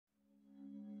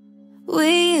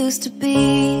We used to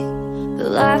be the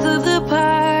life of the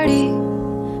party,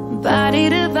 body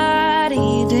to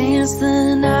body, dance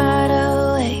the night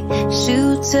away,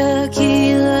 shoot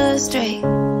tequila straight,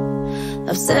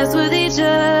 obsessed with each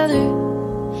other,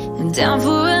 and down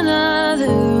for another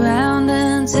round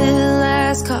until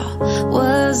last call.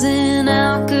 Wasn't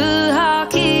alcohol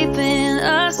keeping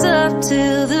us up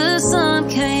till the sun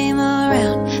came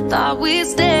around. Thought we'd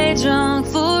stay drunk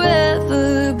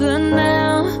forever, but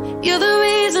now you're the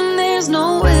reason there's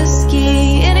no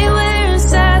whiskey anywhere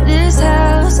inside this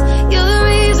house. You're the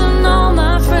reason all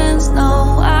my friends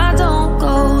know I don't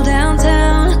go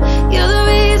downtown. You're the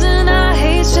reason I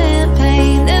hate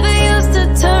champagne, never used to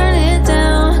turn it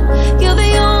down. You're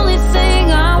the only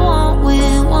thing I want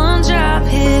when one drop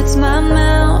hits my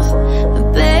mouth.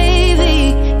 But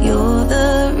baby, you're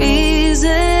the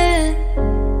reason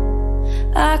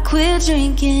I quit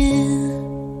drinking.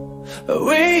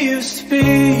 We used to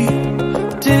be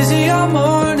dizzy all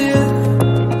morning,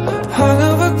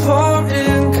 hungover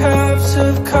pouring cups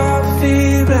of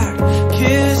coffee black,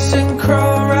 kiss and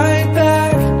crawl right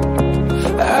back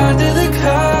under the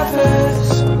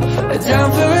covers,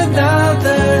 down for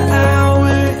another hour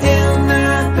in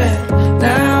that bed.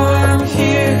 Now I'm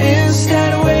here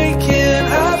instead of waking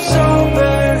up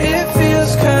sober. It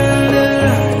feels kinda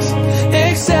nice,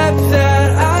 except that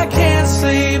I can't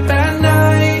sleep at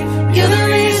night. You're the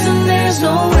reason there's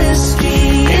no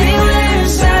whiskey anywhere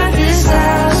inside this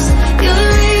house. You're the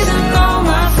reason all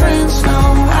my friends know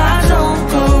I don't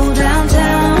go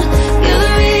downtown. You're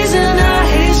the reason I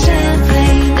hate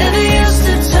champagne, never used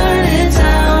to turn it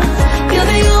down. You're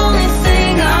the only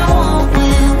thing I want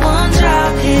when one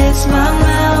drop hits my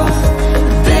mouth.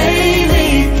 Baby,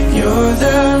 you're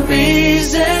the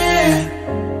reason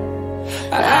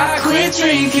I quit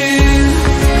drinking,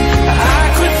 I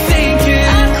quit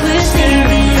thinking,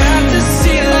 staring at the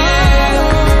ceiling.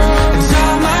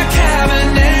 All my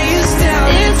cabinet is down,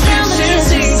 the kitchen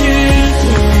sinking.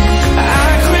 I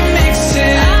quit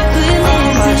mixing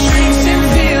all my drinks and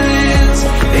feelings.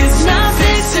 It's not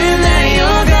fixing that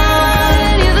you're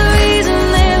gone. You're the reason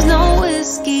there's no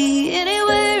whiskey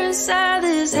anywhere inside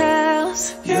this house.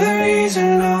 You're the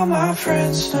reason all my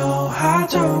friends know I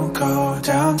don't go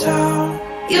downtown.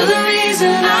 You're the reason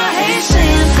I